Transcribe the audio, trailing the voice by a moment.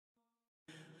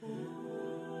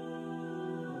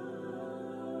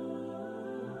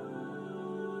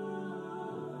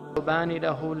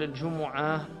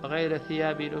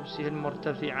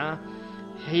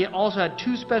He also had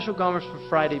two special garments for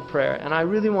Friday prayer, and I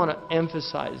really want to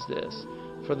emphasize this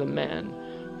for the men.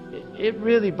 It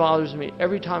really bothers me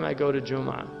every time I go to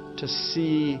Jummah to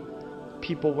see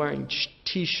people wearing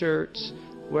t-shirts,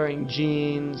 wearing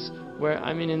jeans.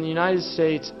 In the United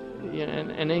States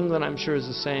and England, I'm sure is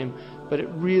the same, but it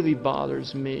really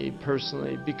bothers me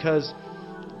personally because,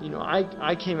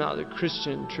 I came out of the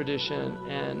Christian tradition,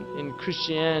 and in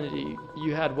Christianity,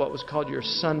 you had what was called your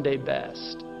Sunday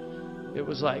best. It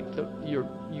was like you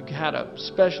had a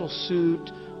special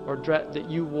suit or dress that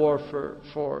you wore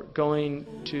for going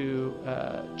to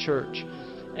church,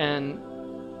 and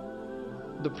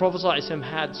the Prophet ﷺ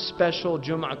had special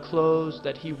Jummah clothes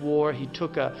that he wore. He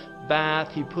took a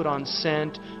bath, he put on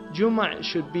scent. Jummah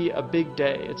should be a big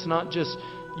day. It's not just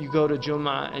you go to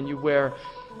Jummah and you wear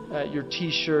your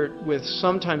t-shirt with,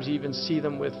 sometimes you even see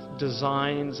them with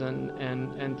designs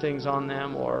and things on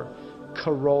them, or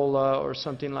Corolla or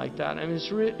something like that.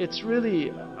 It's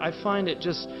really, I find it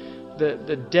just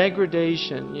the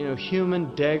degradation,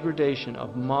 human degradation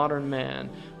of modern man,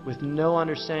 with no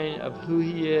understanding of who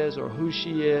he is or who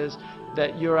she is,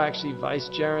 that you're actually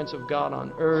vicegerents of God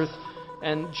on earth.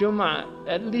 And Jummah,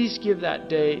 at least give that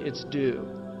day its due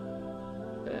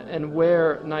and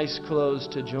wear nice clothes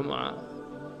to Jummah.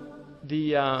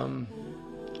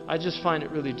 I just find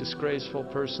it really disgraceful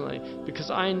personally,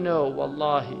 because I know,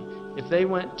 wallahi, if they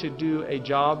went to do a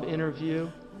job interview,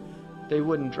 they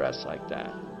wouldn't dress like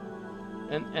that.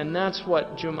 And that's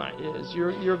what Jummah is.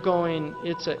 You're going,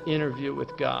 it's an interview with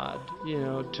God,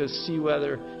 to see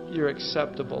whether you're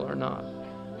acceptable or not.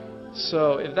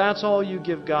 So if that's all you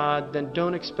give God, then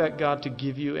don't expect God to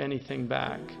give you anything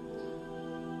back.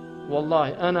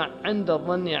 Wallahi, ana inda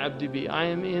dhanni abdi bi. I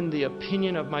am in the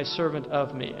opinion of my servant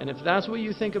of me. And if that's what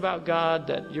you think about God,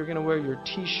 that you're going to wear your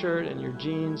t-shirt and your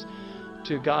jeans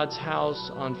to God's house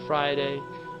on Friday,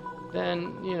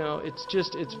 then,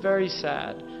 it's very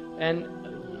sad. And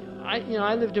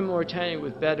I lived in Mauritania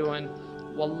with Bedouin.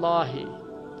 Wallahi,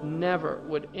 never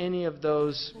would any of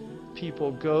those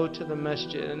people go to the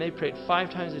masjid, and they prayed 5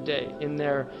 times a day in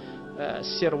their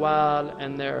sirwal,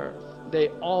 and they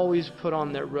always put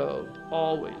on their robe,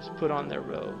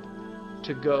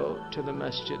 to go to the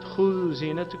masjid. Khudhu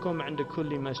zinatakum 'inda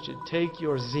kulli masjid. Take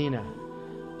your zina,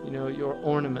 your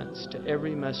ornaments to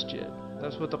every masjid.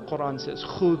 That's what the Quran says.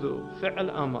 Khudhu, fi'l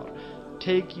amr.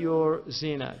 Take your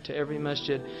zina to every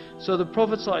masjid. So the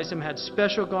Prophet ﷺ had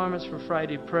special garments for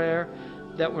Friday prayer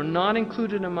that were not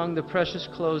included among the precious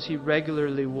clothes he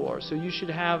regularly wore. So you should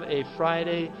have a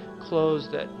Friday clothes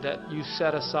that you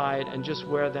set aside and just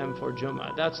wear them for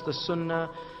Jummah. That's the sunnah.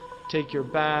 Take your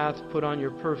bath, put on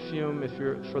your perfume if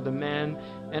you're for the men,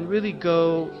 and really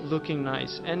go looking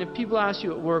nice. And if people ask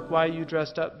you at work why you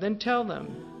dressed up, then tell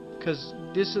them, because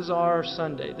this is our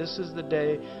Sunday. This is the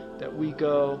day that we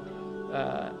go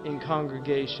in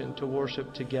congregation to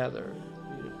worship together.